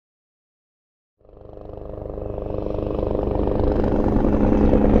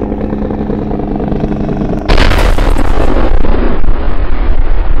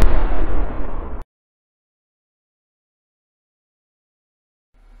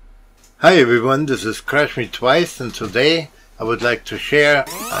Hi everyone, this is Crash Me Twice, and today I would like to share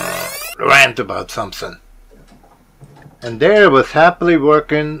a rant about something. And there I was happily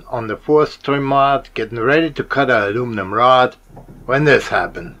working on the 4th story mod, getting ready to cut an aluminum rod, when this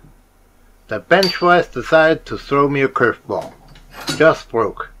happened. The Benchwise decided to throw me a curveball. Just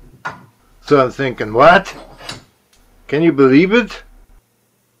broke. So I'm thinking, what? Can you believe it?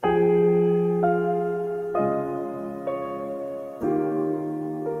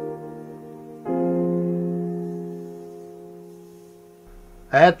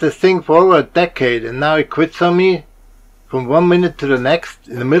 I had this thing for over a decade and now it quits on me from 1 minute to the next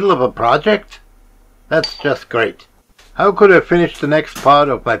in the middle of a project? That's just great. How could I finish the next part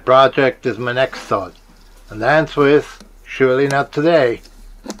of my project is my next thought. And the answer is, surely not today.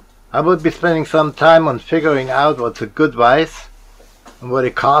 I would be spending some time on figuring out what's a good vice and what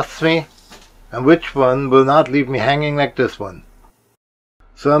it costs me and which one will not leave me hanging like this one.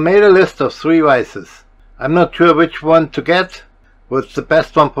 So I made a list of 3 vices. I'm not sure which one to get. What's the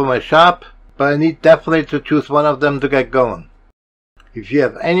best one for my shop, but I need definitely to choose one of them to get going. If you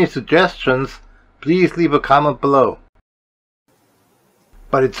have any suggestions, please leave a comment below.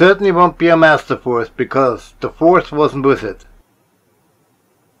 But it certainly won't be a Master Force because the Force wasn't with it.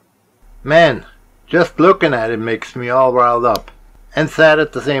 Man, just looking at it makes me all riled up, and sad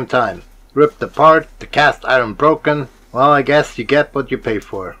at the same time. Ripped apart, the cast iron broken, well I guess you get what you pay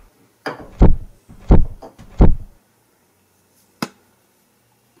for.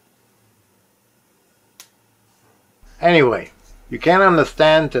 Anyway, you can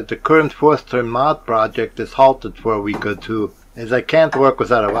understand that the current 4th story mod project is halted for a week or 2, as I can't work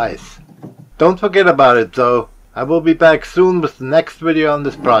without a vice. Don't forget about it though, I will be back soon with the next video on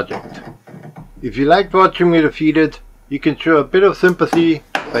this project. If you liked watching me defeated, you can show a bit of sympathy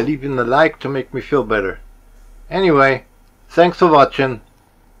by leaving a like to make me feel better. Anyway, thanks for watching.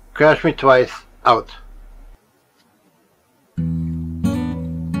 Crash Me Twice, out.